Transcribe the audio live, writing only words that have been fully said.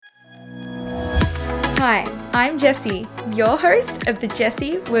Hi, I'm Jessie, your host of the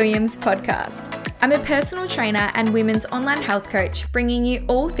Jessie Williams podcast. I'm a personal trainer and women's online health coach, bringing you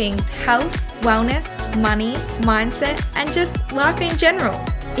all things health, wellness, money, mindset, and just life in general.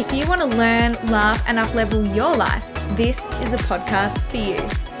 If you want to learn, laugh, and up-level your life, this is a podcast for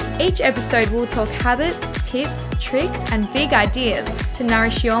you. Each episode will talk habits, tips, tricks, and big ideas to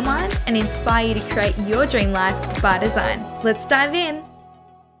nourish your mind and inspire you to create your dream life by design. Let's dive in.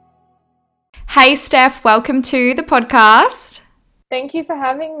 Hey Steph, welcome to the podcast. Thank you for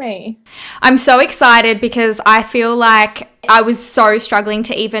having me. I'm so excited because I feel like I was so struggling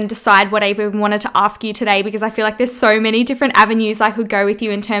to even decide what I even wanted to ask you today, because I feel like there's so many different avenues I could go with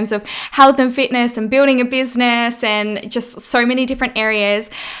you in terms of health and fitness and building a business and just so many different areas.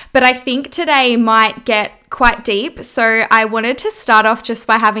 But I think today might get quite deep. So I wanted to start off just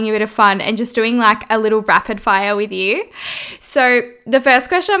by having a bit of fun and just doing like a little rapid fire with you. So the first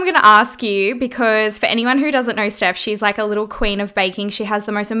question I'm going to ask you, because for anyone who doesn't know Steph, she's like a little queen of baking. She has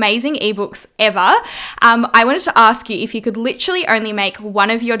the most amazing ebooks ever. I wanted to ask you, if you could literally only make one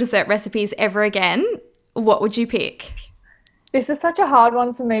of your dessert recipes ever again, what would you pick? This is such a hard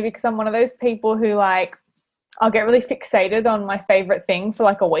one for me because I'm one of those people who I'll get really fixated on my favorite thing for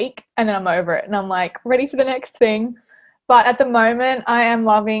like a week and then I'm over it and I'm like ready for the next thing. But at the moment I am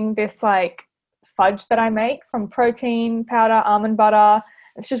loving this like fudge that I make from protein powder, almond butter.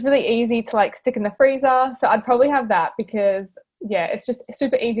 It's just really easy to like stick in the freezer. So I'd probably have that because it's just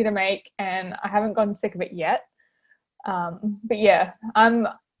super easy to make and I haven't gotten sick of it yet. But yeah, I'm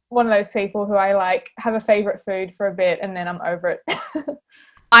one of those people who I like have a favorite food for a bit and then I'm over it.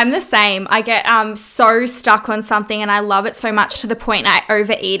 I'm the same. I get so stuck on something and I love it so much to the point I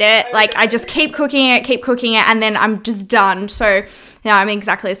overeat it. Like I just keep cooking it, and then I'm just done. So yeah, I'm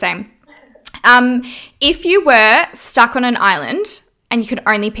exactly the same. If you were stuck on an island and you could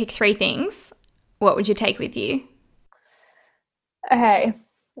only pick 3 things, what would you take with you? Okay.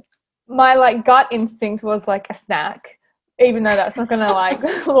 My like gut instinct was like a snack, even though that's not going to like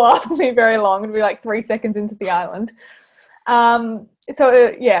last me very long. It'll be like 3 seconds into the island.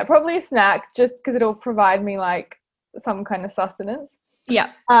 So probably a snack just because it'll provide me like some kind of sustenance.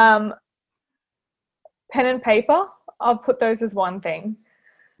 Yeah. Pen and paper, I'll put those as one thing.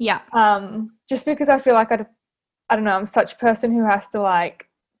 Yeah. Just because I feel like I don't know, I'm such a person who has to like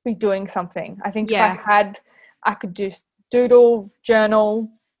be doing something. I think if I could just doodle, journal.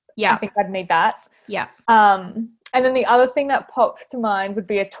 Yeah. I think I'd need that. Yeah. And then the other thing that pops to mind would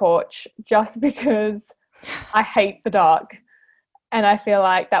be a torch, just because I hate the dark. And I feel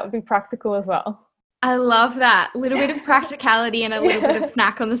like that would be practical as well. I love that. A little bit of practicality and a little bit of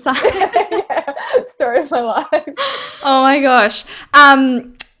snack on the side. Story of my life. Oh my gosh.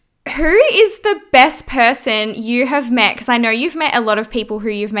 Who is the best person you have met? Because I know you've met a lot of people who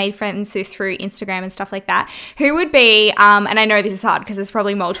you've made friends with through Instagram and stuff like that. Who would be, and I know this is hard because there's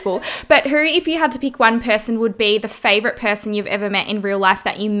probably multiple, but who, if you had to pick one person, would be the favorite person you've ever met in real life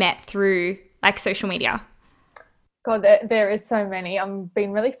that you met through like social media? God, there is so many. I've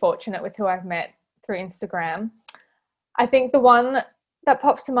been really fortunate with who I've met through Instagram. I think the one that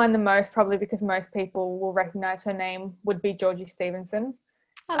pops to mind the most, probably because most people will recognize her name, would be Georgie Stevenson.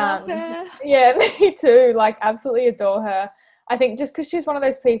 I love her. Yeah, me too. Like, absolutely adore her. I think just because she's one of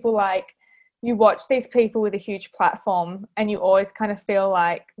those people, like, you watch these people with a huge platform and you always kind of feel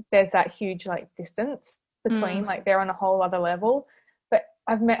like there's that huge, like, distance between, like, they're on a whole other level. But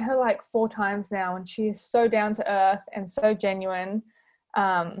I've met her like 4 times now and she is so down to earth and so genuine.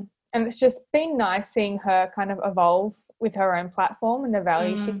 And it's just been nice seeing her kind of evolve with her own platform and the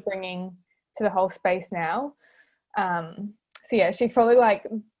value she's bringing to the whole space now. So yeah, she's probably like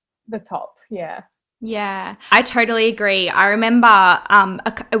the top. Yeah. Yeah, I totally agree. I remember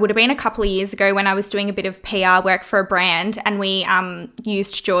it would have been a couple of years ago when I was doing a bit of PR work for a brand and we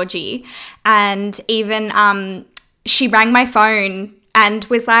used Georgie, and even she rang my phone and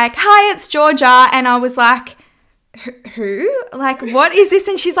was like, "Hi, it's Georgia." And I was like, who? Like, what is this?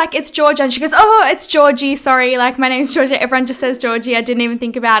 And she's like, "It's Georgia." And she goes, "Oh, it's Georgie. Sorry. Like, my name's Georgia. Everyone just says Georgie. I didn't even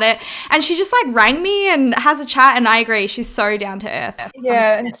think about it." And she just like rang me and has a chat. And I agree. She's so down to earth.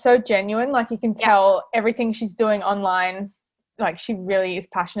 Yeah. And so genuine. Like, you can tell everything she's doing online, like, she really is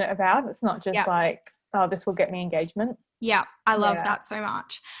passionate about. It's not just like, oh, this will get me engagement. Yeah. I love that so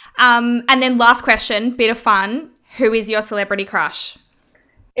much. And then last question, bit of fun. Who is your celebrity crush?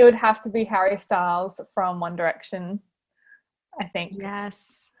 It would have to be Harry Styles from One Direction, I think.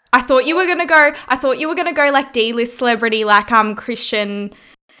 Yes. I thought you were gonna go like D-list celebrity, like Christian.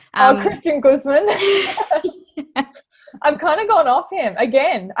 Christian Guzman. I've kind of gone off him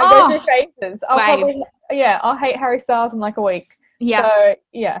again. I go through phases. I'll hate Harry Styles in like a week, Yeah. So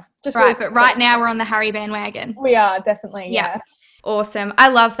yeah, just Right. really But right now we're on the Harry bandwagon. we are definitely, Yeah. yeah. Awesome. I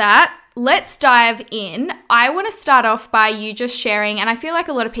love that. Let's dive in. I want to start off by you just sharing, and I feel like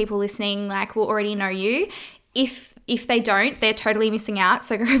a lot of people listening like will already know you. If they don't, they're totally missing out.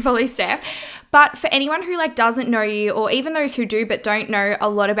 So go follow Steph. But for anyone who like doesn't know you, or even those who do but don't know a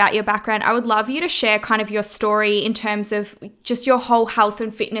lot about your background, I would love you to share kind of your story in terms of just your whole health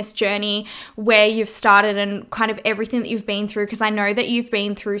and fitness journey, where you've started and kind of everything that you've been through, because I know that you've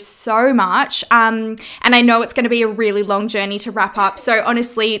been through so much. And I know it's going to be a really long journey to wrap up. So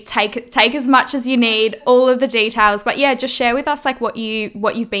honestly, take as much as you need, all of the details. But yeah, just share with us like what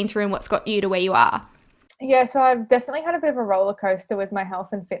you've been through and what's got you to where you are. Yeah, so I've definitely had a bit of a roller coaster with my health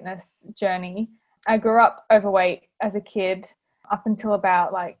and fitness journey. I grew up overweight as a kid up until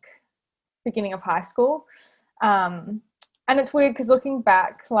about like beginning of high school. And it's weird because looking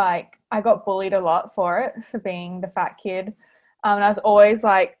back, like I got bullied a lot for being the fat kid. And I was always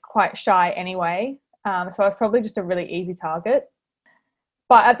like quite shy anyway. So I was probably just a really easy target.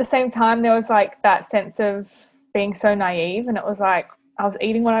 But at the same time, there was like that sense of being so naive, and it was like I was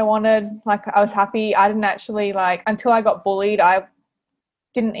eating what I wanted, like I was happy. I didn't actually like, until I got bullied, I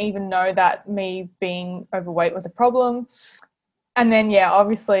didn't even know that me being overweight was a problem. And then yeah,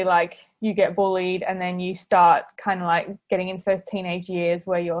 obviously like you get bullied and then you start kind of like getting into those teenage years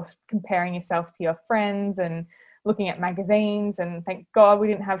where you're comparing yourself to your friends and looking at magazines, and thank God we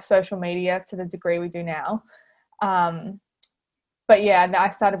didn't have social media to the degree we do now. But yeah, I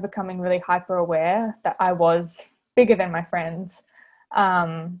started becoming really hyper aware that I was bigger than my friends,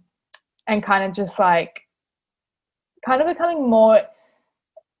 and kind of just like kind of becoming more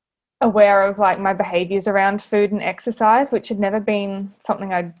aware of like my behaviors around food and exercise, which had never been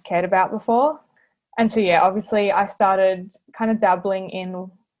something I'd cared about before. And so yeah, obviously I started kind of dabbling in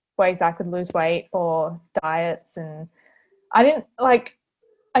ways I could lose weight or diets, and I didn't like,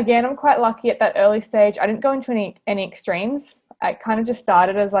 again, I'm quite lucky at that early stage. I didn't go into any extremes. I kind of just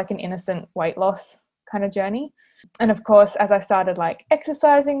started as like an innocent weight loss kind of journey. And of course, as I started like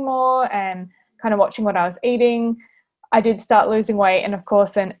exercising more and kind of watching what I was eating, I did start losing weight. And of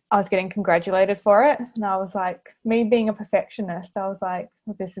course, then I was getting congratulated for it. And I was like, me being a perfectionist, I was like,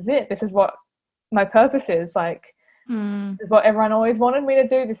 well, this is it. This is what my purpose is. Like, this is what everyone always wanted me to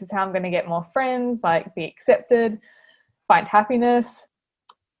do. This is how I'm going to get more friends, like be accepted, find happiness.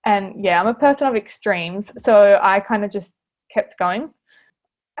 And yeah, I'm a person of extremes. So I kind of just kept going.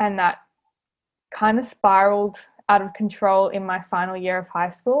 And that kind of spiraled out of control in my final year of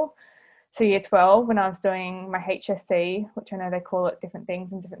high school. So year 12, when I was doing my HSC, which I know they call it different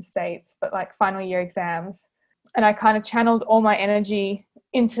things in different states, but like final year exams. And I kind of channeled all my energy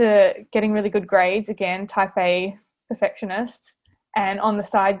into getting really good grades, again, type A perfectionist. And on the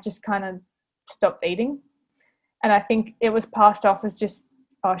side, just kind of stopped eating. And I think it was passed off as just,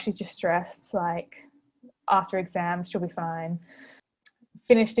 oh, she's just stressed. Like after exams, she'll be fine.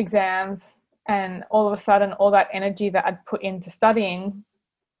 Finished exams, and all of a sudden, all that energy that I'd put into studying,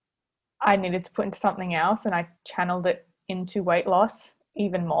 I needed to put into something else, and I channeled it into weight loss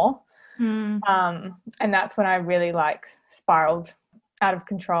even more. And that's when I really like spiraled out of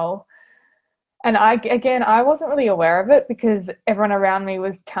control. And I wasn't really aware of it because everyone around me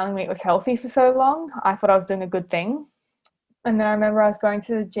was telling me it was healthy for so long. I thought I was doing a good thing. And then I remember I was going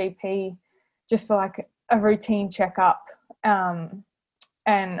to the GP just for like a routine checkup.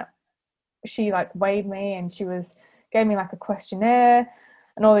 And she like weighed me, and gave me like a questionnaire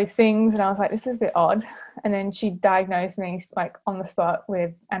and all these things. And I was like, this is a bit odd. And then she diagnosed me like on the spot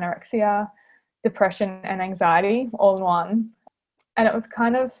with anorexia, depression, and anxiety all in one. And it was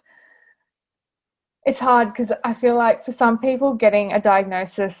kind of, it's hard because I feel like for some people getting a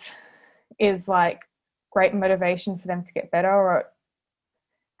diagnosis is like great motivation for them to get better, or it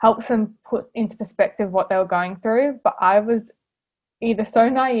helps them put into perspective what they were going through. But I was either so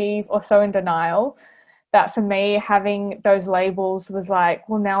naive or so in denial that for me, having those labels was like,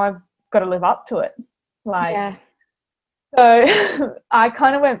 well, now I've got to live up to it. Like, yeah. So I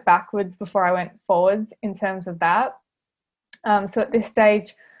kind of went backwards before I went forwards in terms of that. So at this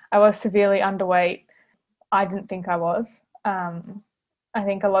stage, I was severely underweight. I didn't think I was. I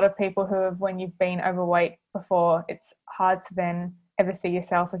think a lot of people when you've been overweight before, it's hard to then ever see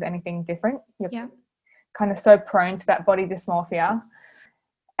yourself as anything different. You're kind of so prone to that body dysmorphia.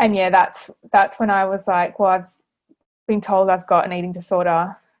 And yeah, that's when I was like, well, I've been told I've got an eating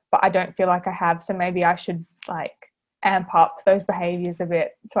disorder, but I don't feel like I have. So maybe I should like amp up those behaviors a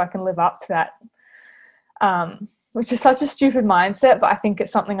bit so I can live up to that, which is such a stupid mindset, but I think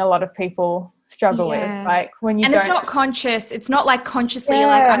it's something a lot of people struggle with. Like when you it's not conscious. It's not like consciously you're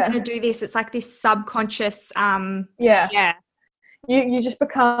like, I'm going to do this. It's like this subconscious. you just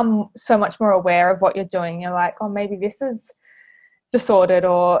become so much more aware of what you're doing. You're like, oh, maybe this is disordered,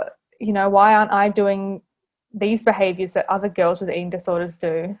 or, you know, why aren't I doing these behaviors that other girls with eating disorders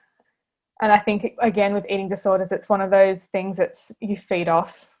do? And I think, again, with eating disorders, it's one of those things that's you feed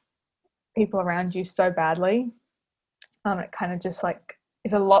off people around you so badly. It kind of just like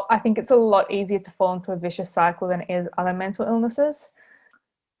is a lot. I think it's a lot easier to fall into a vicious cycle than it is other mental illnesses.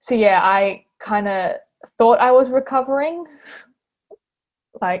 So yeah, I kind of thought I was recovering,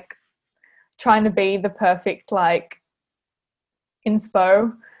 like trying to be the perfect like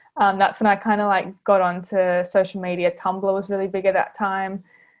inspo. That's when I kind of like got onto social media. Tumblr was really big at that time.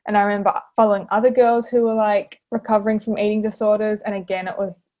 And I remember following other girls who were like recovering from eating disorders. And again, it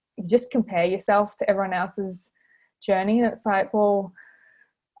was, you just compare yourself to everyone else's journey. And it's like, well,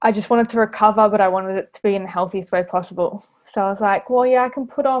 I just wanted to recover, but I wanted it to be in the healthiest way possible. So I was like, well, yeah, I can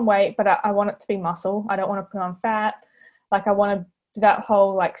put on weight, but I want it to be muscle. I don't want to put on fat. Like, I want to do that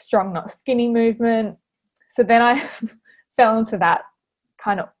whole like strong, not skinny movement. So then I fell into that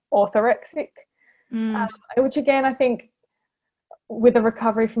kind of orthorexic, which again, I think with a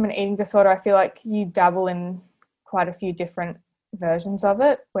recovery from an eating disorder, I feel like you dabble in quite a few different versions of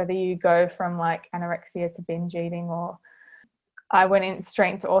it, whether you go from like anorexia to binge eating, or I went in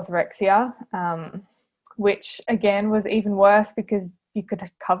straight into orthorexia, which again was even worse because you could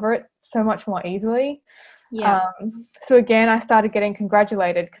cover it so much more easily. Yeah. So again, I started getting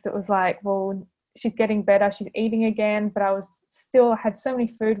congratulated because it was like, well, she's getting better, she's eating again, but I was still had so many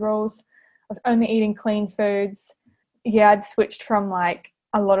food rules. I was only eating clean foods. Yeah, I'd switched from like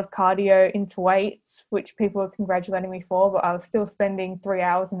a lot of cardio into weights, which people were congratulating me for, but I was still spending 3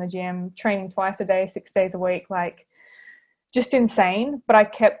 hours in the gym, training twice a day, 6 days a week, like just insane. But I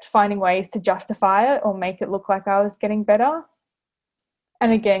kept finding ways to justify it or make it look like I was getting better.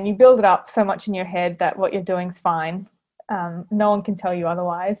 And again, you build it up so much in your head that what you're doing is fine. No one can tell you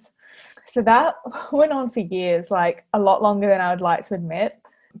otherwise. So that went on for years, like a lot longer than I would like to admit,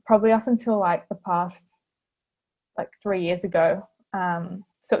 probably up until like the past like 3 years ago.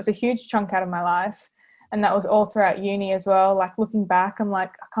 So it was a huge chunk out of my life. And that was all throughout uni as well. Like looking back, I'm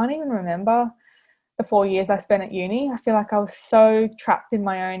like, I can't even remember the 4 years I spent at uni. I feel like I was so trapped in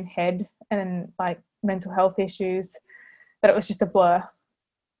my own head and like mental health issues that it was just a blur.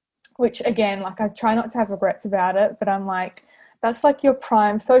 Which again, like I try not to have regrets about it, but I'm like, that's like your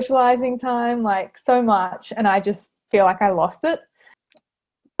prime socializing time, like so much. And I just feel like I lost it.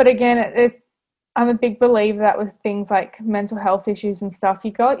 But again, I'm a big believer that with things like mental health issues and stuff,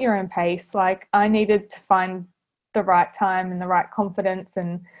 you go at your own pace. Like I needed to find the right time and the right confidence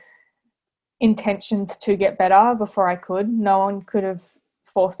and intentions to get better before I could. No one could have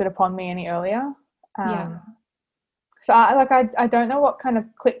forced it upon me any earlier. So I don't know what kind of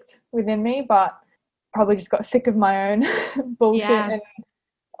clicked within me, but probably just got sick of my own bullshit. Yeah. And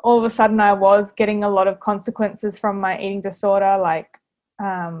all of a sudden I was getting a lot of consequences from my eating disorder, like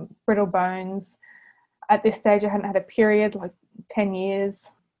brittle bones. At this stage I hadn't had a period like 10 years.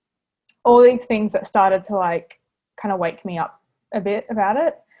 All these things that started to like kind of wake me up a bit about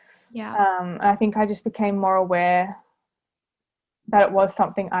it. Yeah. I think I just became more aware that it was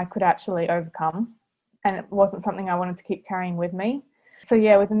something I could actually overcome, and it wasn't something I wanted to keep carrying with me. So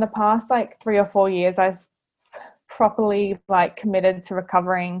yeah, within the past like 3 or 4 years, I've properly like committed to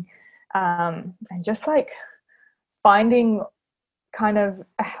recovering, and just like finding kind of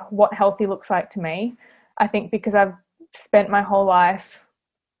what healthy looks like to me. I think because I've spent my whole life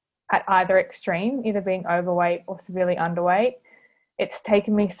at either extreme, either being overweight or severely underweight, it's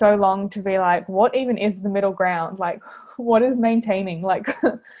taken me so long to be like, what even is the middle ground? Like, what is maintaining? Like,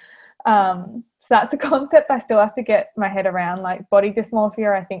 so that's a concept I still have to get my head around. Like body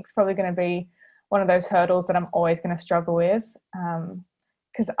dysmorphia, I think is probably going to be one of those hurdles that I'm always going to struggle with.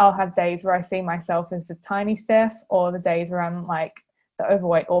 Because I'll have days where I see myself as the tiny Steph, or the days where I'm like the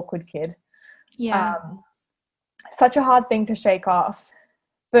overweight, awkward kid. Yeah. Such a hard thing to shake off.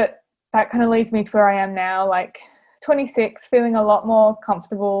 But that kind of leads me to where I am now, like 26, feeling a lot more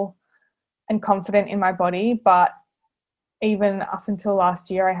comfortable and confident in my body. But even up until last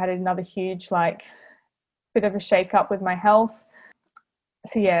year, I had another huge like bit of a shake up with my health.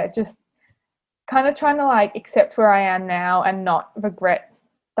 So yeah, just kind of trying to like accept where I am now and not regret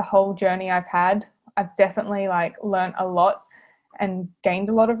the whole journey I've had. I've definitely like learned a lot and gained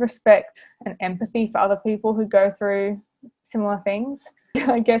a lot of respect and empathy for other people who go through similar things.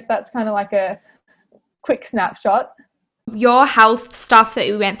 I guess that's kind of like a quick snapshot. Your health stuff that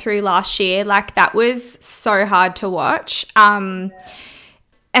you went through last year, like that was so hard to watch.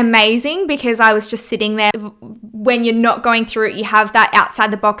 amazing because I was just sitting there. When you're not going through it, you have that outside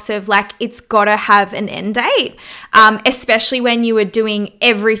the box of like, it's got to have an end date, especially when you were doing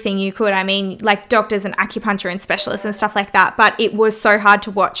everything you could. I mean, like doctors and acupuncture and specialists and stuff like that. But it was so hard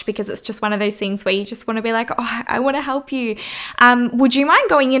to watch because it's just one of those things where you just want to be like, oh, I want to help you. Would you mind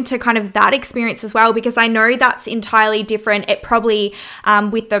going into kind of that experience as well? Because I know that's entirely different. It probably,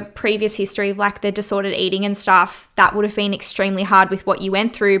 with the previous history of like the disordered eating and stuff, that would have been extremely hard with what you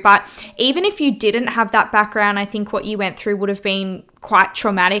went through. But even if you didn't have that background, I think what you went through would have been quite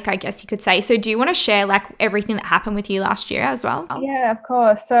traumatic, I guess you could say. So do you want to share like everything that happened with you last year as well? Yeah, of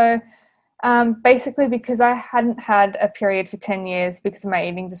course. So basically because I hadn't had a period for 10 years because of my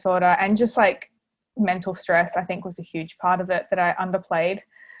eating disorder, and just like mental stress, I think was a huge part of it that I underplayed.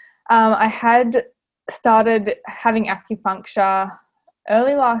 I had started having acupuncture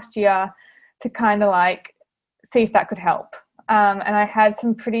early last year to kind of like see if that could help. And I had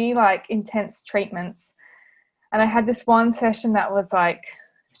some pretty like intense treatments. And I had this one session that was like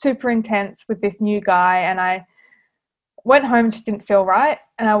super intense with this new guy, and I went home and just didn't feel right.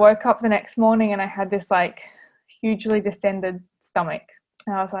 And I woke up the next morning and I had this like hugely distended stomach.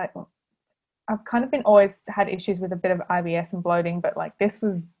 And I was like, well, I've kind of been always had issues with a bit of IBS and bloating, but like this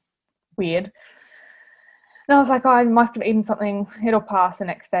was weird. And I was like, oh, I must have eaten something. It'll pass the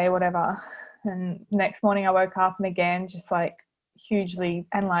next day, whatever. And next morning I woke up and again, just like hugely,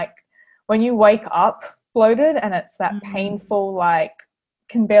 and like when you wake up bloated and it's that painful, like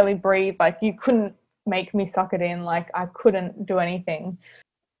can barely breathe, like you couldn't make me suck it in, like I couldn't do anything.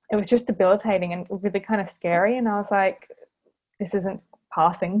 It was just debilitating and really kind of scary. And I was like, this isn't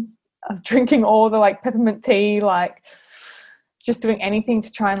passing. I was drinking all the like peppermint tea, like just doing anything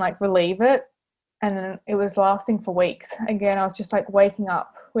to try and like relieve it. And then it was lasting for weeks. Again, I was just like waking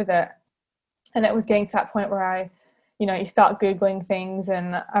up with it. And it was getting to that point where you start Googling things.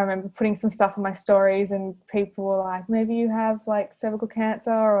 And I remember putting some stuff in my stories and people were like, maybe you have like cervical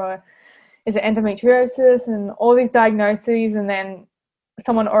cancer, or is it endometriosis, and all these diagnoses. And then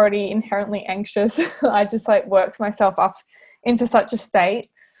someone already inherently anxious, I just like worked myself up into such a state.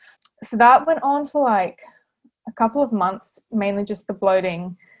 So that went on for like a couple of months, mainly just the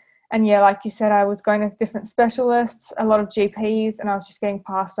bloating. And yeah, like you said, I was going to different specialists, a lot of GPs, and I was just getting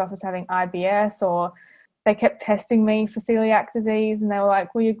passed off as having IBS, or they kept testing me for celiac disease and they were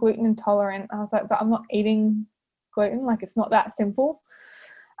like, well, you're gluten intolerant. I was like, but I'm not eating gluten. Like, it's not that simple.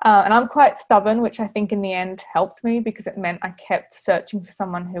 And I'm quite stubborn, which I think in the end helped me because it meant I kept searching for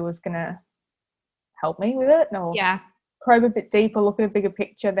someone who was going to help me with it, or probe a bit deeper, look at a bigger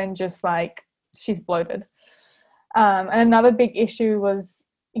picture than just like, she's bloated. And another big issue was,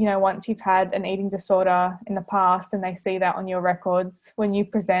 once you've had an eating disorder in the past and they see that on your records, when you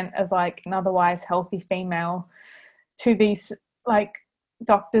present as like an otherwise healthy female to these like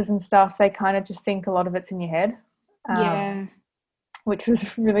doctors and stuff, they kind of just think a lot of it's in your head. Which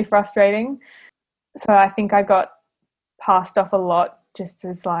was really frustrating. So I think I got passed off a lot just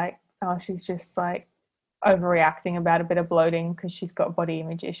as like, oh, she's just like overreacting about a bit of bloating because she's got body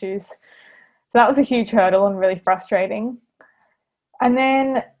image issues. So that was a huge hurdle and really frustrating. And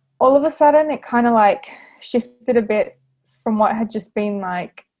then all of a sudden it kind of like shifted a bit from what had just been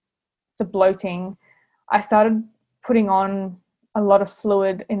like the bloating. I started putting on a lot of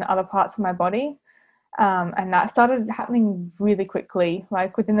fluid in other parts of my body. And that started happening really quickly,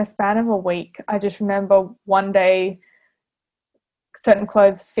 like within the span of a week. I just remember one day certain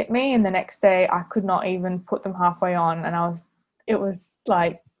clothes fit me and the next day I could not even put them halfway on. And it was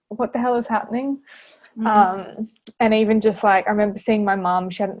like, what the hell is happening? And even just like, I remember seeing my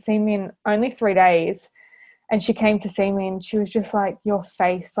mum, she hadn't seen me in only 3 days. And she came to see me and she was just like, your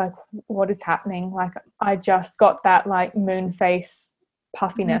face, like, what is happening? Like, I just got that like moon face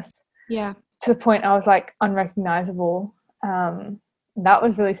puffiness. Yeah. To the point I was like unrecognizable. That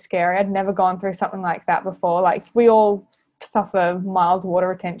was really scary. I'd never gone through something like that before. Like, we all suffer mild water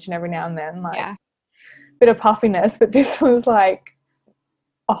retention every now and then, like bit of puffiness, but this was like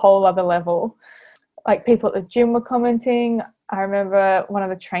a whole other level. Like, people at the gym were commenting. I remember one of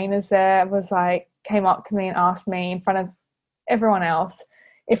the trainers there was like, came up to me and asked me in front of everyone else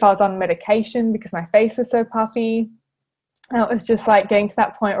if I was on medication because my face was so puffy. And it was just like getting to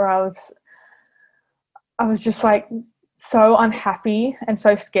that point where I was just like so unhappy and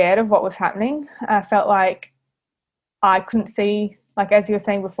so scared of what was happening. I felt like I couldn't see, like as you were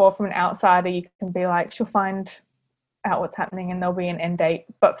saying before, from an outsider, you can be like, she'll find out what's happening and there'll be an end date.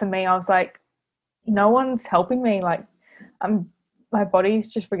 But for me, I was like, no one's helping me. Like, my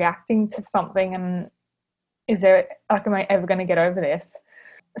body's just reacting to something, and am I ever going to get over this?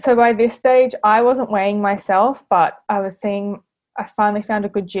 So by this stage, I wasn't weighing myself, but I was seeing I finally found a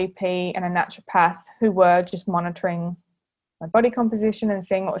good GP and a naturopath who were just monitoring my body composition and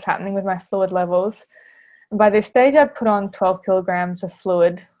seeing what was happening with my fluid levels. And by this stage, I'd put on 12 kilograms of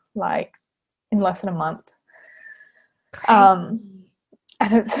fluid, like, in less than a month. And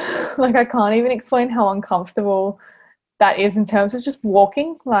it's like, I can't even explain how uncomfortable that is in terms of just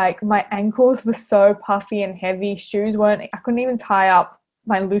walking. Like, my ankles were so puffy and heavy. I couldn't even tie up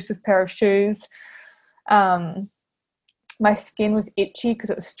my loosest pair of shoes. My skin was itchy because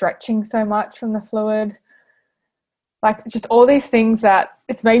it was stretching so much from the fluid. Like, just all these things that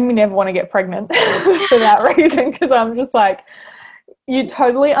it's made me never want to get pregnant for that reason, because I'm just like, you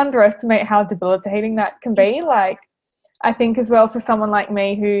totally underestimate how debilitating that can be. Like, I think as well for someone like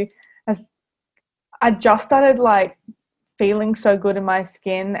me I just started like feeling so good in my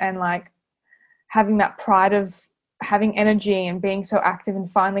skin and like having that pride of having energy and being so active and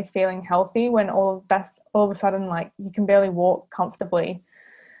finally feeling healthy, when all of a sudden like you can barely walk comfortably,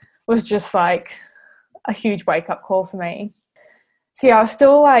 was just like a huge wake up call for me. So yeah, I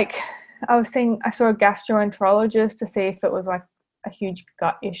saw a gastroenterologist to see if it was like a huge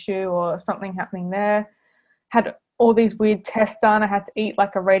gut issue or something happening there. Had all these weird tests done. I had to eat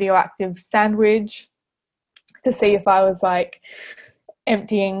like a radioactive sandwich to see if I was like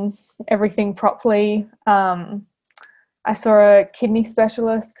emptying everything properly. I saw a kidney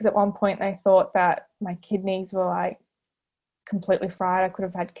specialist because at one point they thought that my kidneys were like completely fried. I could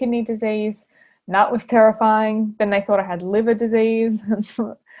have had kidney disease, and that was terrifying. Then they thought I had liver disease.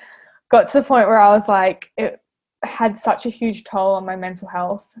 Got to the point where I was like, it had such a huge toll on my mental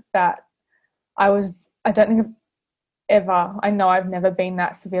health that I don't think I know I've never been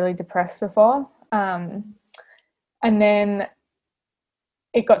that severely depressed before. And then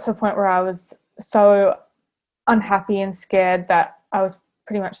it got to the point where I was so unhappy and scared that I was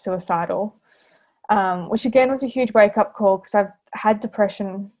pretty much suicidal, which again was a huge wake-up call because I've had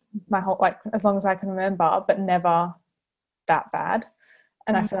depression my whole, like, as long as I can remember, but never that bad.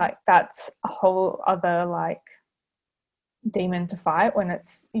 And I feel like that's a whole other like demon to fight when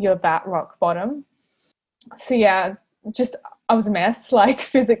you're that rock bottom. So yeah, just I was a mess, like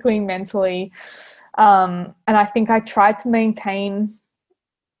physically, mentally, and I think I tried to maintain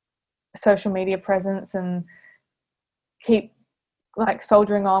social media presence and keep like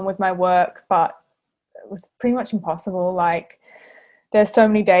soldiering on with my work, but it was pretty much impossible. Like, there's so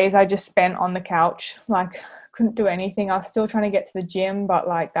many days I just spent on the couch, like couldn't do anything. I was still trying to get to the gym, but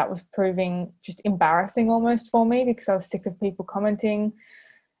like that was proving just embarrassing almost for me because I was sick of people commenting.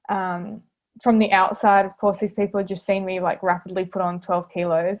 From the outside, of course, these people had just seen me like rapidly put on 12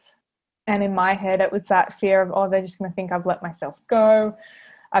 kilos. And in my head, it was that fear of, oh, they're just going to think I've let myself go.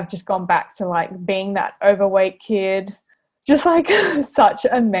 I've just gone back to like being that overweight kid. Just like such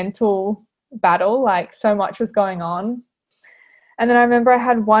a mental battle, like so much was going on. And then I remember I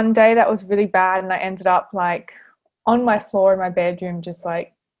had one day that was really bad and I ended up like on my floor in my bedroom, just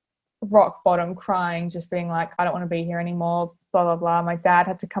like rock bottom, crying, just being like, I don't want to be here anymore, blah, blah, blah. My dad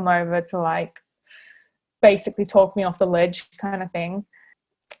had to come over to like basically talk me off the ledge kind of thing.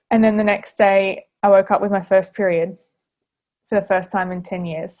 And then the next day I woke up with my first period for the first time in 10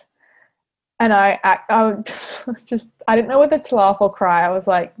 years. And I didn't know whether to laugh or cry. I was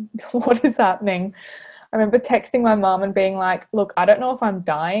like, what is happening? I remember texting my mom and being like, look, I don't know if I'm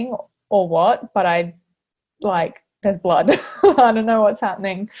dying or what, but there's blood. I don't know what's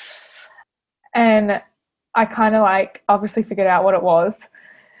happening. And I kind of like obviously figured out what it was.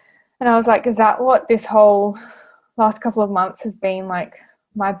 And I was like, is that what this whole last couple of months has been like?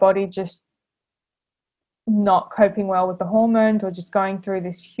 My body just not coping well with the hormones or just going through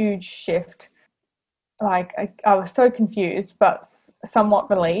this huge shift. Like I was so confused, but somewhat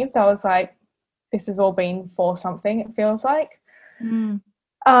relieved. I was like, this has all been for something, it feels like. So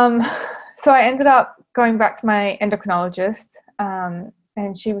I ended up going back to my endocrinologist,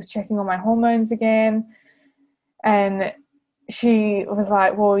 and she was checking all my hormones again. And she was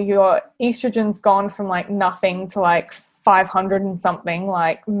like, well, your estrogen's gone from like nothing to like 500 and something,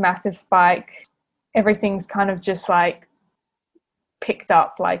 like massive spike. Everything's kind of just like picked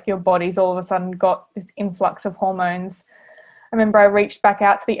up, like your body's all of a sudden got this influx of hormones. I remember I reached back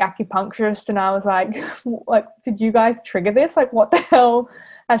out to the acupuncturist and I was like, did you guys trigger this? Like, what the hell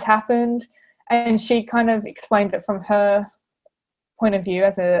has happened? And she kind of explained it from her point of view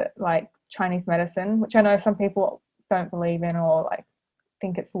as a like Chinese medicine, which I know some people don't believe in or like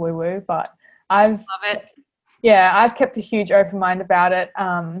think it's woo-woo, but I've love it. Yeah, I've kept a huge open mind about it.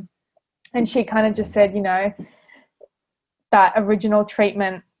 And she kind of just said, you know, that original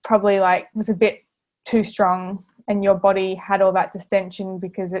treatment probably like was a bit too strong and your body had all that distension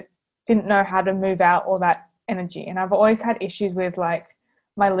because it didn't know how to move out all that energy. And I've always had issues with like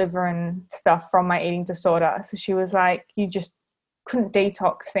my liver and stuff from my eating disorder. So she was like, you just couldn't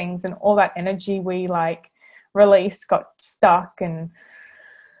detox things, and all that energy we like released got stuck. And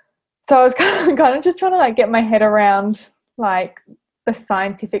so I was kind of just trying to like get my head around like the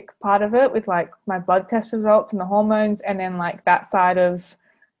scientific part of it with like my blood test results and the hormones, and then like that side of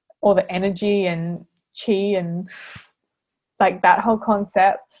all the energy and chi and like that whole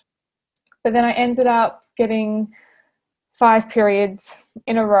concept. But then I ended up getting 5 periods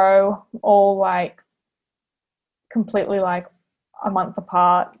in a row, all like completely like a month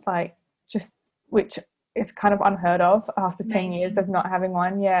apart, like just, which is kind of unheard of after 10 years of not having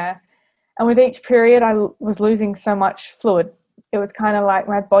one. Yeah. And with each period, I was losing so much fluid. It was kind of like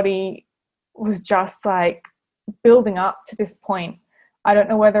my body was just like building up to this point. I don't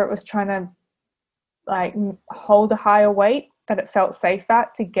know whether it was trying to like hold a higher weight that it felt safe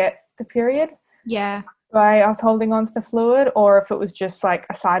at to get the period. Yeah. So I was holding on to the fluid, or if it was just like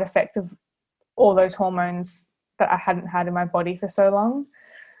a side effect of all those hormones that I hadn't had in my body for so long.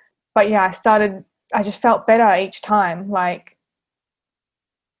 But yeah, I just felt better each time. Like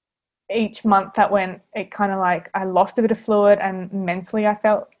each month that went, it kind of like I lost a bit of fluid, and mentally I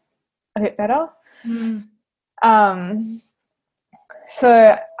felt a bit better.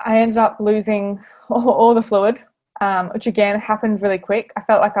 So I ended up losing all the fluid, which again happened really quick. I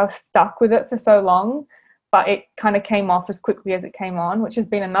felt like I was stuck with it for so long, but it kind of came off as quickly as it came on, which has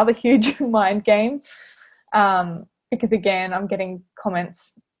been another huge mind game. Because again, I'm getting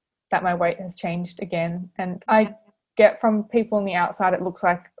comments that my weight has changed again. And I get from people on the outside, it looks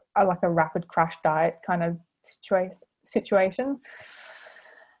like a rapid crash diet kind of situation.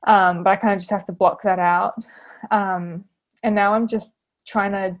 But I kind of just have to block that out. And now I'm just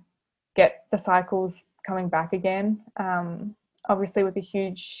trying to get the cycles coming back again. Obviously with a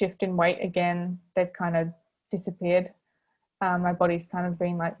huge shift in weight again, they've kind of disappeared. My body's kind of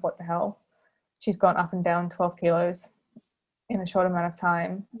been like, what the hell? She's gone up and down 12 kilos in a short amount of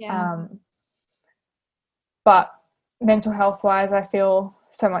time. Yeah. But mental health wise, I feel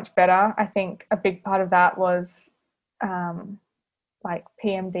so much better. I think a big part of that was like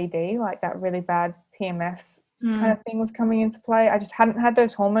PMDD, like that really bad PMS kind of thing was coming into play. I just hadn't had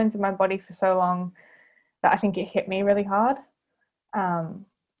those hormones in my body for so long that I think it hit me really hard.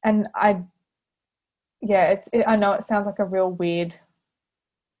 And I know it sounds like a real weird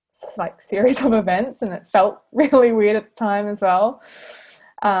like series of events, and it felt really weird at the time as well.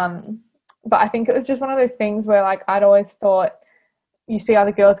 But I think it was just one of those things where like I'd always thought you see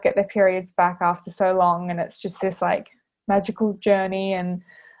other girls get their periods back after so long, and it's just this like magical journey, and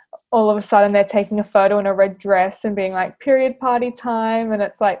all of a sudden they're taking a photo in a red dress and being like period party time, and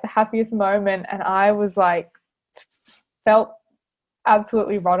it's like the happiest moment. And I was like felt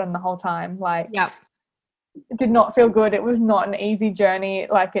absolutely rotten the whole time. Like it did not feel good. It was not an easy journey.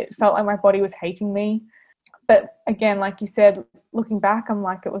 Like it felt like my body was hating me. But again, like you said, looking back, I'm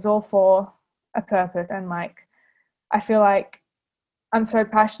like, it was all for a purpose. And like I feel like I'm so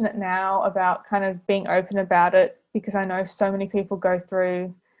passionate now about kind of being open about it, because I know so many people go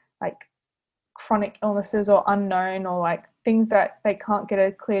through like chronic illnesses or unknown, or like things that they can't get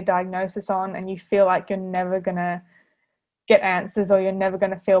a clear diagnosis on, and you feel like you're never gonna get answers, or you're never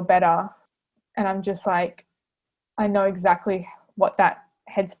gonna feel better. And I'm just like, I know exactly what that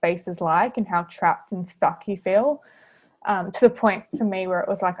headspace is like and how trapped and stuck you feel, to the point for me where it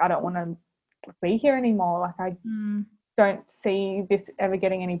was like, I don't want to be here anymore. Like I don't see this ever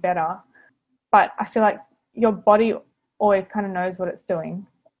getting any better. But I feel like your body always kind of knows what it's doing.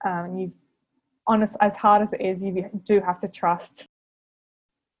 As hard as it is, you do have to trust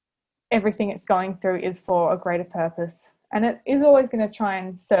everything it's going through is for a greater purpose. And it is always going to try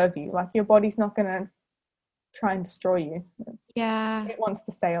and serve you. Like your body's not going to try and destroy you. Yeah. It wants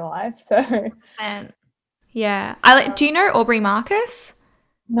to stay alive. So 100%. Yeah. Do you know Aubrey Marcus?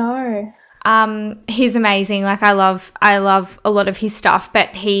 No. He's amazing. Like I love a lot of his stuff, but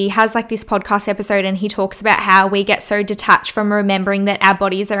he has like this podcast episode and he talks about how we get so detached from remembering that our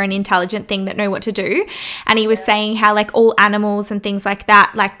bodies are an intelligent thing that know what to do. And he was saying how like all animals and things like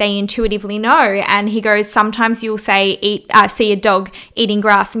that, like they intuitively know. And he goes, sometimes you'll see a dog eating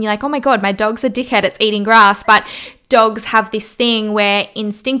grass and you're like, oh my God, my dog's a dickhead, it's eating grass. But dogs have this thing where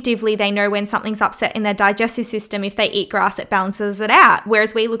instinctively they know when something's upset in their digestive system. If they eat grass, it balances it out.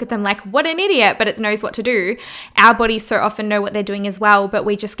 Whereas we look at them like, what an idiot, but it knows what to do. Our bodies so often know what they're doing as well, but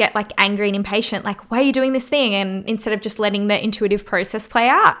we just get like angry and impatient, like, why are you doing this thing? And instead of just letting the intuitive process play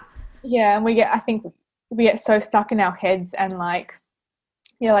out. Yeah, and I think we get so stuck in our heads, and like,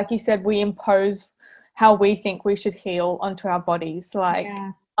 yeah, like you said, we impose how we think we should heal onto our bodies. Like,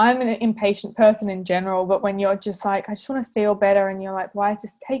 I'm an impatient person in general, but when you're just like, I just want to feel better, and you're like, why is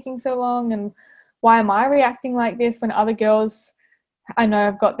this taking so long? And why am I reacting like this when other girls I know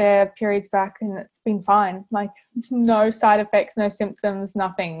have got their periods back and it's been fine? Like, no side effects, no symptoms,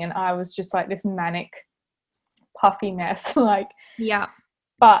 nothing. And I was just like this manic, puffy mess. Like, Yeah.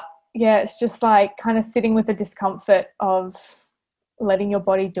 but yeah, it's just like kind of sitting with the discomfort of letting your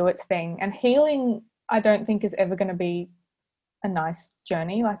body do its thing. And healing, I don't think, is ever going to be a nice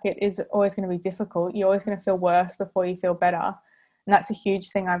journey. Like, it is always going to be difficult. You're always going to feel worse before you feel better. And that's a huge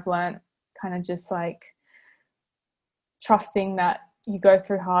thing I've learned, kind of just like trusting that you go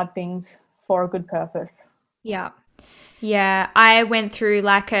through hard things for a good purpose. Yeah. Yeah, I went through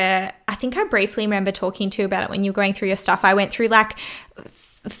I think I briefly remember talking to you about it when you were going through your stuff. I went through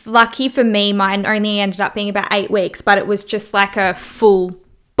lucky for me, mine only ended up being about 8 weeks, but it was just like a full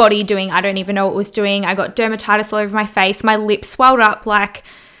body doing, I don't even know what it was doing. I got dermatitis all over my face. My lips swelled up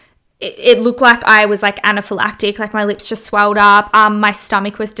it looked like I was like anaphylactic, like my lips just swelled up. My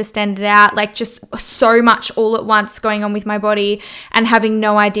stomach was distended out, like just so much all at once going on with my body, and having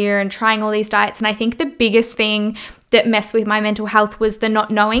no idea and trying all these diets. And I think the biggest thing that messed with my mental health was the not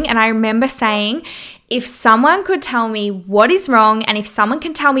knowing. And I remember saying, if someone could tell me what is wrong and if someone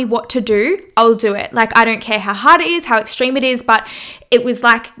can tell me what to do, I'll do it. Like, I don't care how hard it is, how extreme it is, but it was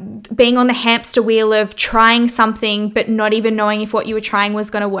like being on the hamster wheel of trying something but not even knowing if what you were trying was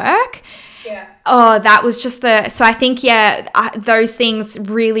going to work. Yeah. Oh, that was just so I think, those things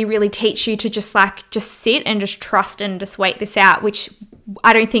really, really teach you to just sit and just trust and just wait this out, which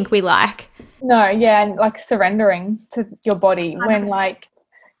I don't think we like. No, yeah, and like surrendering to your body when like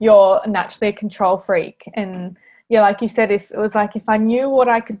you're naturally a control freak. And yeah, like you said, if I knew what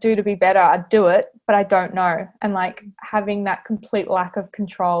I could do to be better, I'd do it, but I don't know. And like having that complete lack of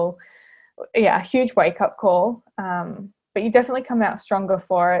control, yeah, a huge wake-up call. But you definitely come out stronger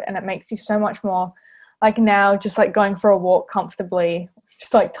for it, and it makes you so much more, like now just like going for a walk comfortably,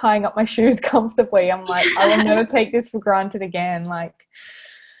 just like tying up my shoes comfortably. I'm like, I will never take this for granted again. Like,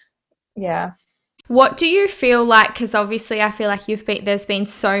 yeah. What do you feel like, because obviously I feel like there's been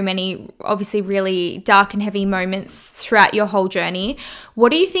so many obviously really dark and heavy moments throughout your whole journey.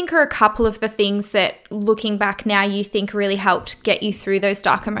 What do you think are a couple of the things that, looking back now, you think really helped get you through those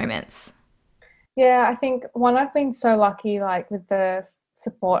darker moments? Yeah, I think one, I've been so lucky, like with the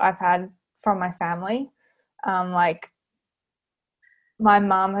support I've had from my family. Like my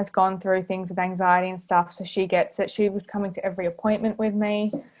mum has gone through things with anxiety and stuff, so she gets it. She was coming to every appointment with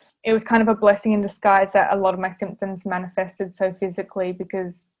me. It was kind of a blessing in disguise that a lot of my symptoms manifested so physically,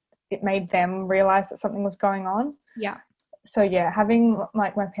 because it made them realize that something was going on. Yeah. So yeah, having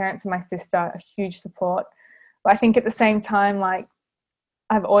like my parents and my sister, a huge support. But I think at the same time, like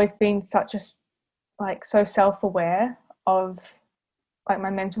I've always been so self-aware of like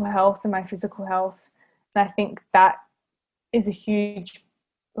my mental health and my physical health. And I think that is a huge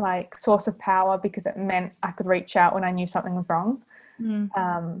like source of power, because it meant I could reach out when I knew something was wrong.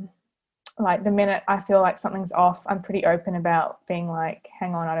 Like the minute I feel like something's off, I'm pretty open about being like,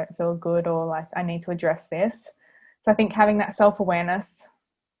 hang on, I don't feel good, or like I need to address this. So I think having that self-awareness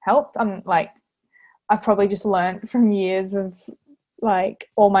helped. I've probably just learned from years of like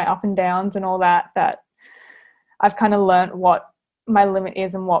all my up and downs and all that I've kind of learned what my limit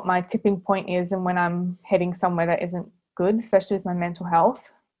is and what my tipping point is, and when I'm heading somewhere that isn't good, especially with my mental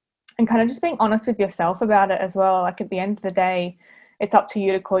health. And kind of just being honest with yourself about it as well. Like at the end of the day, it's up to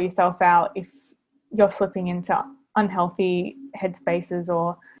you to call yourself out if you're slipping into unhealthy headspaces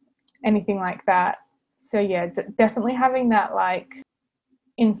or anything like that. So yeah, definitely having that like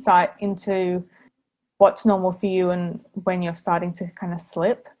insight into what's normal for you and when you're starting to kind of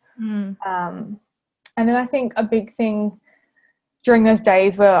slip. And then I think a big thing during those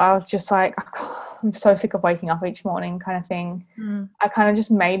days where I was just like, oh, I'm so sick of waking up each morning kind of thing, I kind of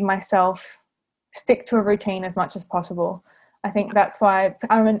just made myself stick to a routine as much as possible. I think that's why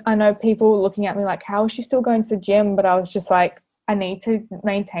I know people looking at me like, how is she still going to the gym? But I was just like, I need to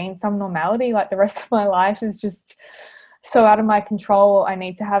maintain some normality. Like the rest of my life is just so out of my control. I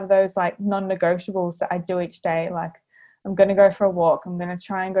need to have those like non-negotiables that I do each day. Like I'm going to go for a walk. I'm going to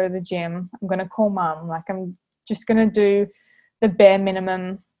try and go to the gym. I'm going to call mum. Like I'm just going to do the bare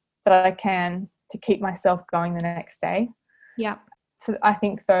minimum that I can to keep myself going the next day. Yeah. So I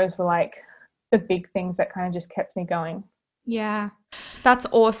think those were like the big things that kind of just kept me going. Yeah, that's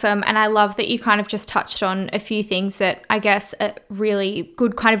awesome. And I love that you kind of just touched on a few things that I guess are really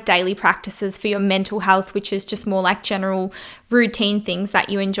good kind of daily practices for your mental health, which is just more like general routine things that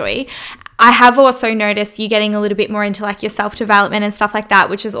you enjoy. I have also noticed you getting a little bit more into like your self-development and stuff like that,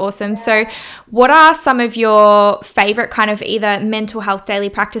 which is awesome. So what are some of your favorite kind of either mental health daily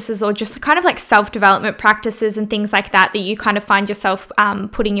practices or just kind of like self-development practices and things like that you kind of find yourself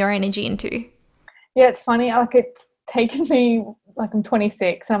putting your energy into? Yeah, it's funny. Like, it's taken me, like, I'm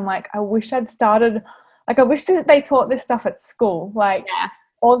 26 and I'm like, I wish I'd started, like, I wish that they taught this stuff at school. Like,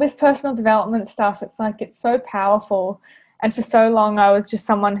 all this personal development stuff, it's like, it's so powerful. And for so long, I was just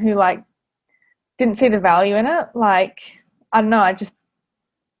someone who, like, didn't see the value in it. Like, I don't know, I just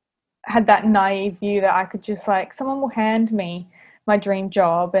had that naive view that I could just, like, someone will hand me my dream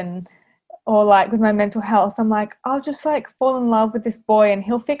job, and or like with my mental health, I'm like, I'll just like fall in love with this boy and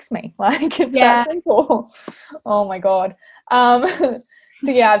he'll fix me. Like, it's that simple. Oh my God. So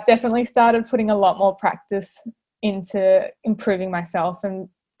yeah, I've definitely started putting a lot more practice into improving myself and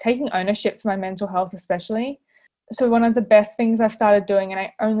taking ownership for my mental health, especially. So one of the best things I've started doing, and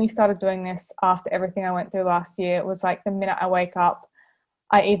I only started doing this after everything I went through last year, was like the minute I wake up,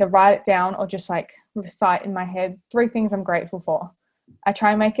 I either write it down or just like recite in my head 3 things I'm grateful for. I try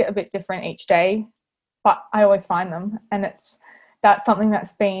and make it a bit different each day, but I always find them. And that's something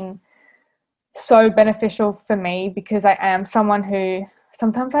that's been so beneficial for me, because I am someone who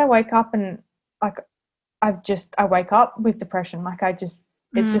sometimes I wake up and like I wake up with depression. Like, it's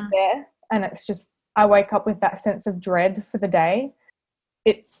just there, and it's just, I wake up with that sense of dread for the day.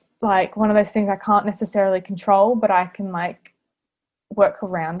 It's like one of those things I can't necessarily control, but I can like work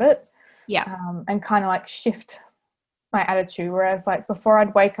around it. And kind of like shift my attitude. Whereas like before,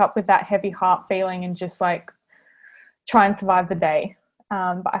 I'd wake up with that heavy heart feeling and just like try and survive the day.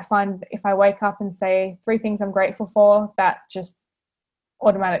 But I find if I wake up and say 3 things I'm grateful for, that just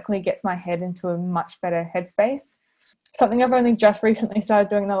automatically gets my head into a much better headspace. Something I've only just recently started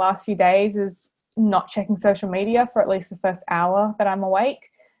doing in the last few days is not checking social media for at least the first hour that I'm awake,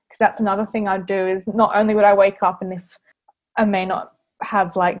 because that's another thing I'd do. Is not only would I wake up and if I may not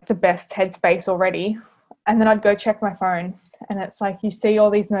have like the best headspace already, and then I'd go check my phone, and it's like you see all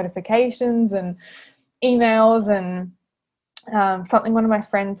these notifications and emails, and something one of my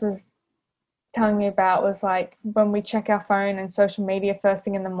friends was telling me about was like, when we check our phone and social media first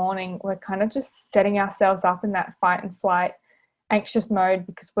thing in the morning, we're kind of just setting ourselves up in that fight and flight anxious mode,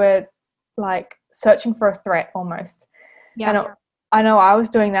 because we're like searching for a threat almost. And I know I was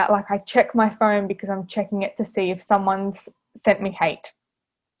doing that. Like, I check my phone because I'm checking it to see if someone's sent me hate,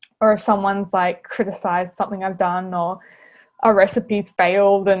 or if someone's like criticized something I've done, or a recipe's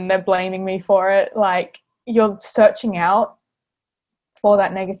failed and they're blaming me for it. Like, you're searching out for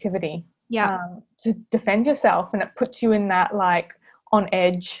that negativity to defend yourself, and it puts you in that like on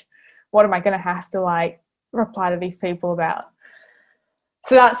edge. What am I going to have to like reply to these people about?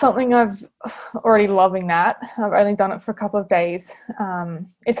 So that's something I've already loving that. I've only done it for a couple of days.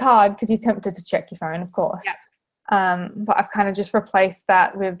 It's hard because you're tempted to check your phone, of course. But I've kind of just replaced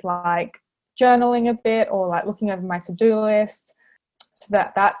that with like journaling a bit, or like looking over my to-do list. So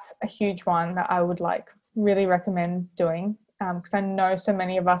that's a huge one that I would like really recommend doing, because I know so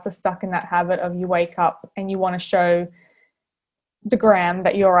many of us are stuck in that habit of you wake up and you want to show the gram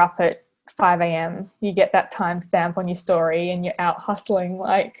that you're up at 5 a.m. You get that timestamp on your story and you're out hustling.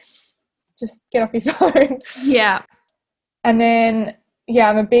 Like, just get off your phone. And then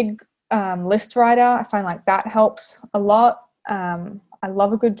I'm a big list writer. I find like that helps a lot. I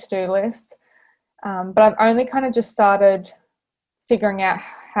love a good to-do list, but I've only kind of just started figuring out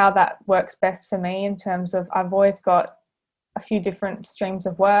how that works best for me, in terms of I've always got a few different streams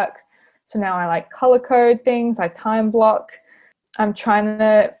of work. So now I like color code things, I time block. I'm trying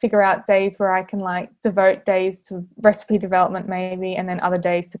to figure out days where I can like devote days to recipe development maybe, and then other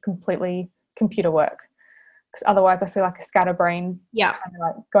days to completely computer work. Because otherwise I feel like a scatterbrain, kind of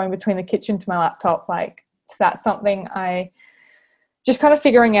like going between the kitchen to my laptop. Like, so that's something I just kind of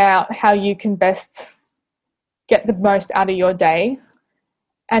figuring out how you can best get the most out of your day.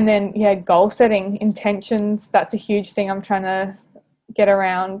 And then, goal setting, intentions, that's a huge thing I'm trying to get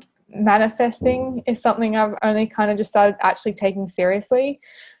around. Manifesting is something I've only kind of just started actually taking seriously,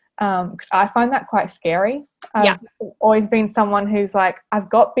 because I find that quite scary. I've always been someone who's like, I've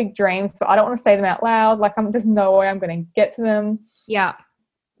got big dreams, but I don't want to say them out loud. Like, there's no way I'm going to get to them.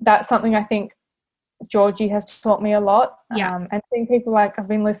 That's something I think Georgie has taught me a lot. And I think people, like, I've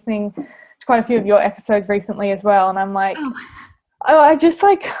been listening to quite a few of your episodes recently as well, and I'm like, I just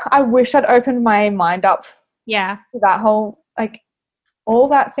like, I wish I'd opened my mind up to that whole, like, all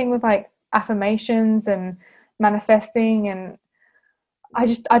that thing with like affirmations and manifesting, and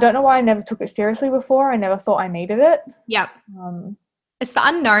I don't know why I never took it seriously before. I never thought I needed it. It's the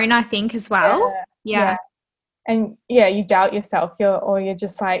unknown, I think, as well. And you doubt yourself. You're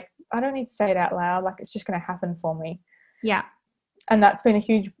just like, I don't need to say it out loud. Like, it's just going to happen for me. Yeah. And that's been a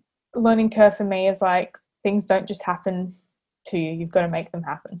huge learning curve for me, is like, things don't just happen to you. You've got to make them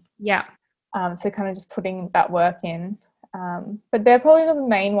happen. Yeah. So kind of just putting that work in. But they're probably the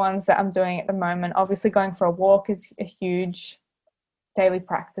main ones that I'm doing at the moment. Obviously, going for a walk is a huge daily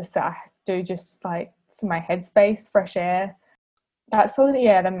practice that I do, just like for my headspace, fresh air. That's probably,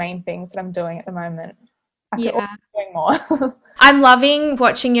 the main things that I'm doing at the moment. I could always be doing more. I'm loving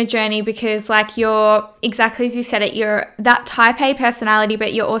watching your journey because, like, you're exactly as you said it, you're that type A personality,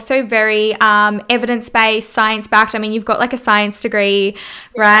 but you're also very evidence-based, science-backed. I mean, you've got like a science degree,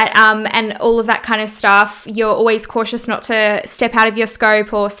 right? And all of that kind of stuff. You're always cautious not to step out of your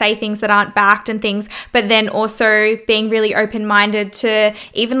scope or say things that aren't backed and things, but then also being really open-minded to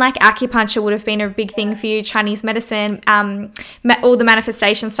even like acupuncture would have been a big thing for you, Chinese medicine, all the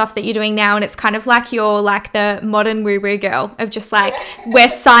manifestation stuff that you're doing now. And it's kind of like you're like the modern woo-woo girl of just like where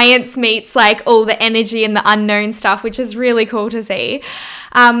science meets like all the energy and the unknown stuff, which is really cool to see.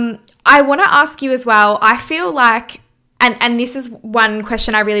 I want to ask you as well, I feel like, and this is one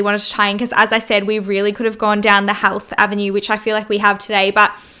question I really wanted to tie in, because as I said, we really could have gone down the health avenue, which I feel like we have today,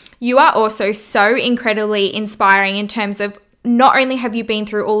 but you are also so incredibly inspiring in terms of not only have you been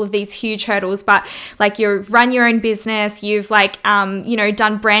through all of these huge hurdles, but like you've run your own business, you've like,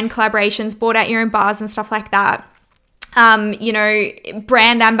 done brand collaborations, bought out your own bars and stuff like that.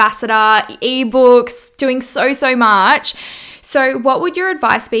 Brand ambassador, ebooks, doing so much. So what would your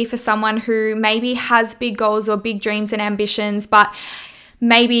advice be for someone who maybe has big goals or big dreams and ambitions, but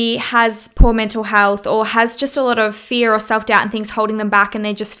maybe has poor mental health or has just a lot of fear or self-doubt and things holding them back, and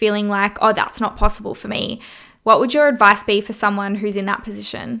they're just feeling like, oh, that's not possible for me? What would your advice be for someone who's in that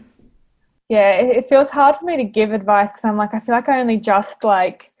position? Yeah, it feels hard for me to give advice because I'm like, I feel like I only just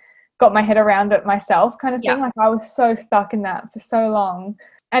like got my head around it myself kind of thing. Like, I was so stuck in that for so long.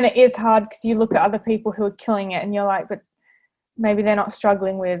 And it is hard because you look at other people who are killing it and you're like, but maybe they're not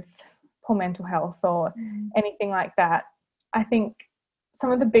struggling with poor mental health or anything like that. I think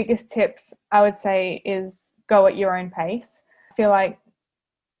some of the biggest tips I would say is go at your own pace. I feel like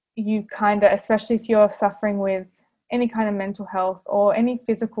you kind of, especially if you're suffering with any kind of mental health or any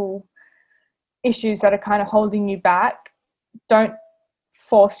physical issues that are kind of holding you back, don't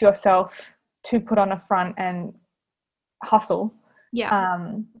force yourself to put on a front and hustle.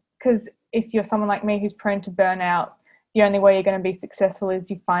 Because if you're someone like me who's prone to burnout, the only way you're going to be successful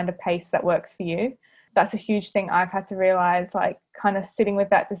is you find a pace that works for you. That's a huge thing I've had to realize, like kind of sitting with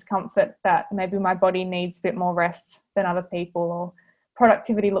that discomfort that maybe my body needs a bit more rest than other people, or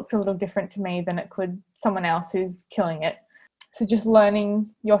productivity looks a little different to me than it could someone else who's killing it. So just learning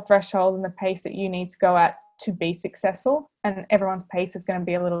your threshold and the pace that you need to go at to be successful, and everyone's pace is going to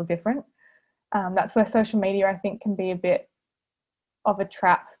be a little different. That's where social media, I think, can be a bit of a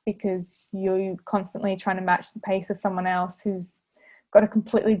trap, because you're constantly trying to match the pace of someone else who's got a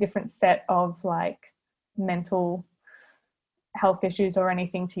completely different set of like mental health issues or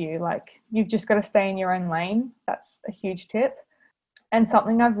anything to you. Like, you've just got to stay in your own lane. That's a huge tip. And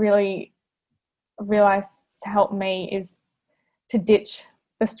something I've really realized to help me is to ditch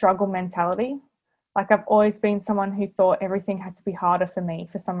the struggle mentality. Like, I've always been someone who thought everything had to be harder for me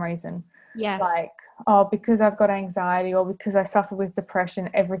for some reason. Yes. Like, oh, because I've got anxiety or because I suffer with depression,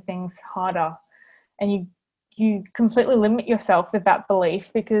 everything's harder. And you completely limit yourself with that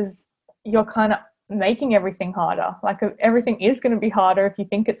belief, because you're kind of making everything harder. Like, everything is going to be harder if you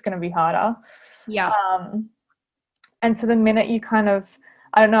think it's going to be harder. Yeah. And so the minute you kind of,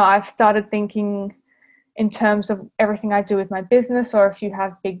 I don't know, I've started thinking in terms of everything I do with my business, or if you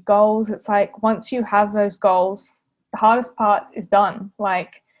have big goals, it's like once you have those goals, the hardest part is done.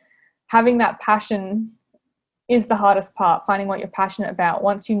 Like, having that passion is the hardest part, finding what you're passionate about.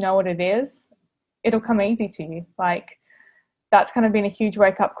 Once you know what it is, it'll come easy to you. Like, that's kind of been a huge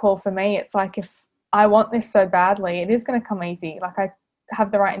wake-up call for me. It's like, if I want this so badly, it is going to come easy. Like, I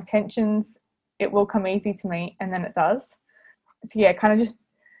have the right intentions, it will come easy to me, and then it does. So yeah, kind of just,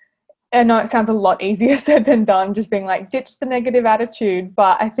 I know it sounds a lot easier said than done, just being like, ditch the negative attitude.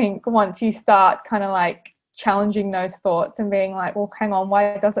 But I think once you start kind of like challenging those thoughts and being like, well, hang on,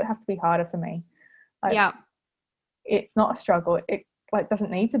 why does it have to be harder for me? Like, it's not a struggle. It like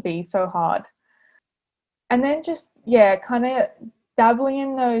doesn't need to be so hard. And then just, kind of dabbling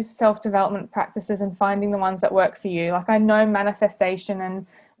in those self-development practices and finding the ones that work for you. Like, I know manifestation and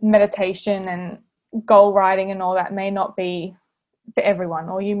meditation and goal writing and all that may not be for everyone,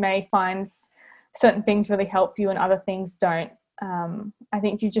 or you may find certain things really help you and other things don't. I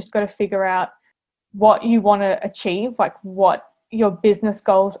think you just got to figure out what you want to achieve, like what your business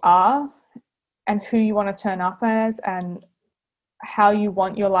goals are and who you want to turn up as, and how you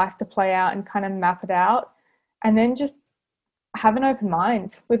want your life to play out and kind of map it out, and then just have an open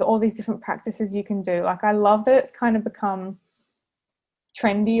mind with all these different practices you can do. Like, I love that it's kind of become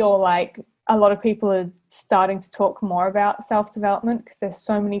trendy, or like a lot of people are starting to talk more about self-development because there's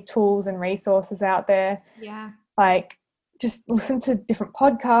so many tools and resources out there. Yeah. Like, just listen to different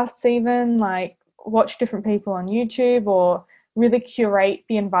podcasts, even like watch different people on YouTube, or really curate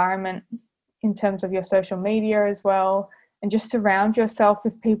the environment in terms of your social media as well, and just surround yourself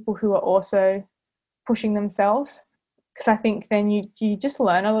with people who are also pushing themselves, because I think then you just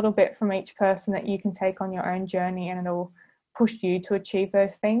learn a little bit from each person that you can take on your own journey, and it'll push you to achieve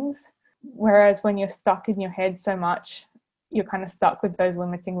those things. Whereas when you're stuck in your head so much, you're kind of stuck with those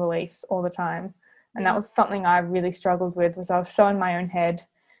limiting beliefs all the time. And that was something I really struggled with, was I was so in my own head.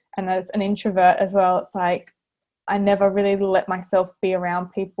 And as an introvert as well, it's like I never really let myself be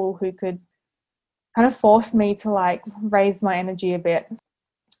around people who could kind of force me to like raise my energy a bit.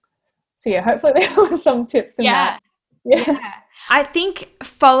 So yeah, hopefully there were some tips in that. Yeah. I think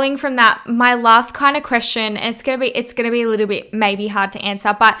following from that, my last kind of question, it's gonna be a little bit maybe hard to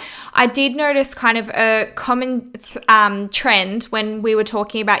answer, but I did notice kind of a common trend when we were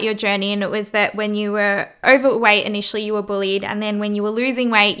talking about your journey, and it was that when you were overweight initially, you were bullied, and then when you were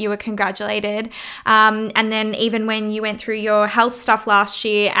losing weight, you were congratulated, and then even when you went through your health stuff last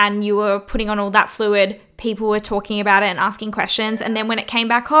year and you were putting on all that fluid, people were talking about it and asking questions. And then when it came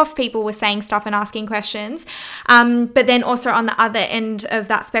back off, people were saying stuff and asking questions. But then also on the other end of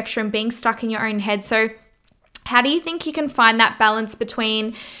that spectrum, being stuck in your own head. So how do you think you can find that balance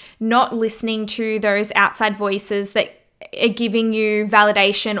between not listening to those outside voices that are giving you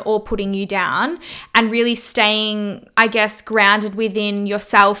validation or putting you down, and really staying, I guess, grounded within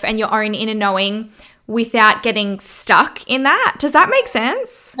yourself and your own inner knowing without getting stuck in that? Does that make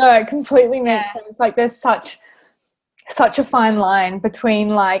sense? No, it completely makes sense. Like, there's such a fine line between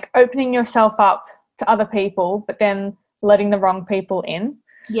like opening yourself up to other people, but then letting the wrong people in.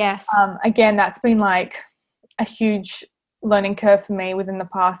 Yes. Again, that's been like a huge learning curve for me within the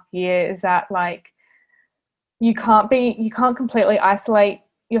past year, is that like you can't completely isolate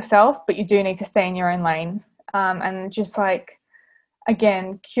yourself, but you do need to stay in your own lane. And just like,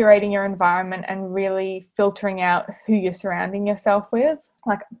 again, curating your environment and really filtering out who you're surrounding yourself with.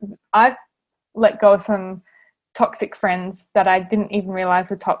 Like, I've let go of some toxic friends that I didn't even realize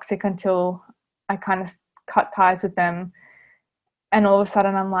were toxic until I kind of cut ties with them. And all of a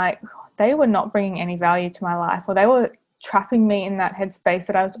sudden I'm like, they were not bringing any value to my life, or they were trapping me in that headspace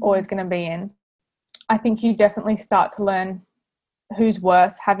that I was always going to be in. I think you definitely start to learn who's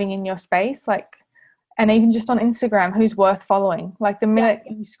worth having in your space, like, and even just on Instagram, who's worth following. Like, the minute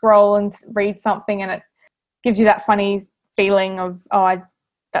you scroll and read something and it gives you that funny feeling of,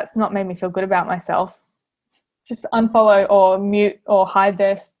 that's not made me feel good about myself, just unfollow or mute or hide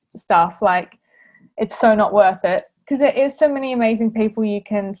their stuff. Like, it's so not worth it, because there is so many amazing people you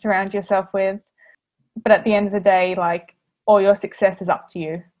can surround yourself with. But at the end of the day, like, all your success is up to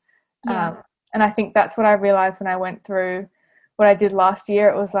you. And I think that's what I realized when I went through what I did last year.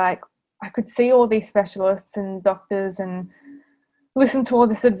 It was like, I could see all these specialists and doctors and listen to all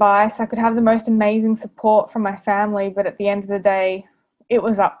this advice. I could have the most amazing support from my family, but at the end of the day, it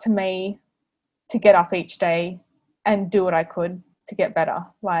was up to me to get up each day and do what I could to get better.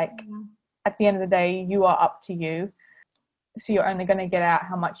 Like, at the end of the day, you are up to you. So you're only going to get out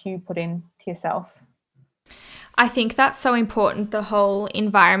how much you put in to yourself. I think that's so important, the whole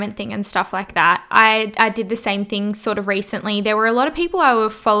environment thing and stuff like that. I did the same thing sort of recently. There were a lot of people I were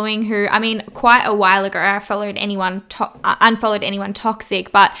following who, I mean, quite a while ago, I unfollowed anyone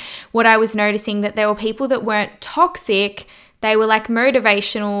toxic, but what I was noticing, that there were people that weren't toxic, they were like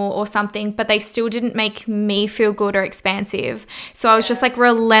motivational or something, but they still didn't make me feel good or expansive. So I was just like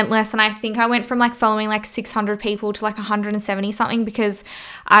relentless. And I think I went from like following like 600 people to like 170 something, because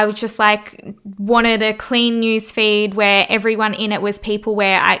I was just like wanted a clean news feed where everyone in it was people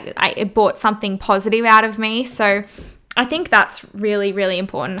where it brought something positive out of me. So I think that's really, really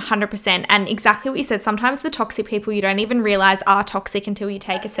important, 100%. And exactly what you said, sometimes the toxic people you don't even realize are toxic until you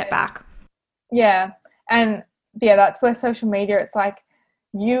take a step back. Yeah. And yeah, that's where social media, it's like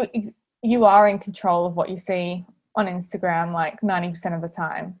you are in control of what you see on Instagram like 90% of the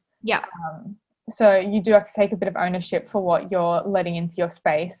time. Yeah. So you do have to take a bit of ownership for what you're letting into your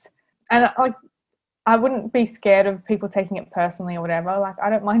space. And like, I wouldn't be scared of people taking it personally or whatever. Like, I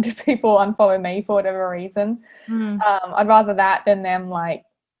don't mind if people unfollow me for whatever reason. I'd rather that than them like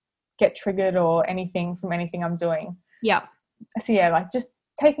get triggered or anything from anything I'm doing. Yeah. So yeah, like just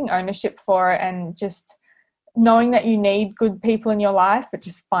taking ownership for it, and just knowing that you need good people in your life, but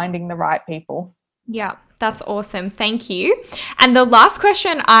just finding the right people. Yeah, that's awesome. Thank you. And the last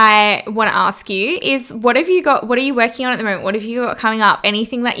question I want to ask you is, what have you got? What are you working on at the moment? What have you got coming up?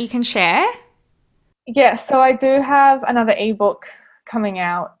 Anything that you can share? Yeah, so I do have another ebook coming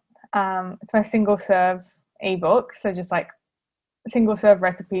out. It's my single serve ebook. So just like single serve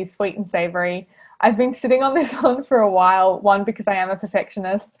recipes, sweet and savory. I've been sitting on this one for a while. One, because I am a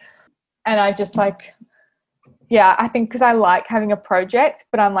perfectionist, and I just like, yeah, I think because I like having a project,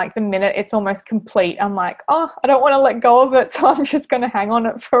 but I'm like, the minute it's almost complete, I'm like, oh, I don't want to let go of it. So I'm just going to hang on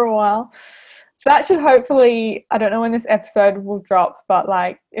it for a while. So that should hopefully, I don't know when this episode will drop, but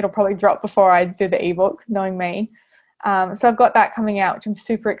like it'll probably drop before I do the ebook, knowing me. So I've got that coming out, which I'm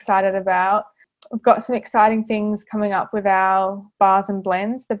super excited about. We've got some exciting things coming up with our bars and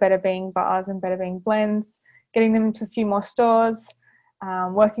blends, the Better Being bars and Better Being blends, getting them into a few more stores,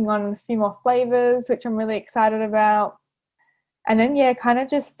 working on a few more flavors, which I'm really excited about. And then, yeah, kind of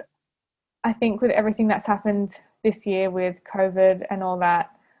just, I think with everything that's happened this year with COVID and all that,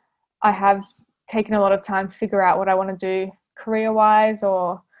 I have taken a lot of time to figure out what I want to do career-wise,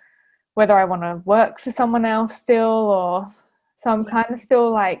 or whether I want to work for someone else still, or so I'm kind of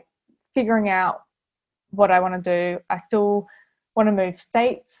still like figuring out what I want to do. I still want to move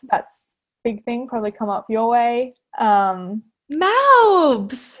states. That's a big thing, probably come up your way. Malbs.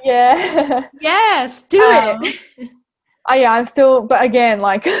 Yeah. Yes, do it. Yeah, I'm still, but again,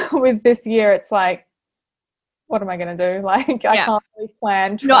 like with this year, it's like, what am I going to do? Like, I can't really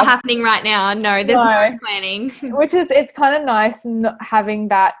plan. Not happening right now. No, there's no planning. Which is, it's kind of nice having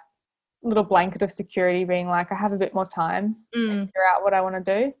that little blanket of security, being like, I have a bit more time to figure out what I want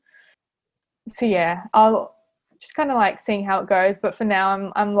to do. So yeah, I'll just kind of like seeing how it goes. But for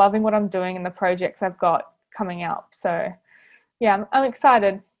now, I'm loving what I'm doing and the projects I've got coming up. So yeah, I'm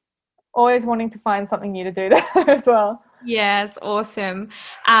excited. Always wanting to find something new to do there as well. Yes, awesome.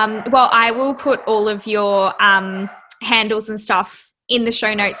 Well, I will put all of your handles and stuff in the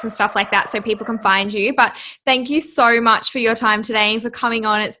show notes and stuff like that so people can find you. But thank you so much for your time today and for coming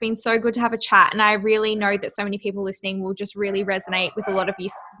on. It's been so good to have a chat, and I really know that so many people listening will just really resonate with a lot of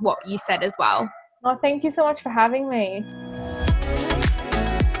what you said as well. Oh, thank you so much for having me.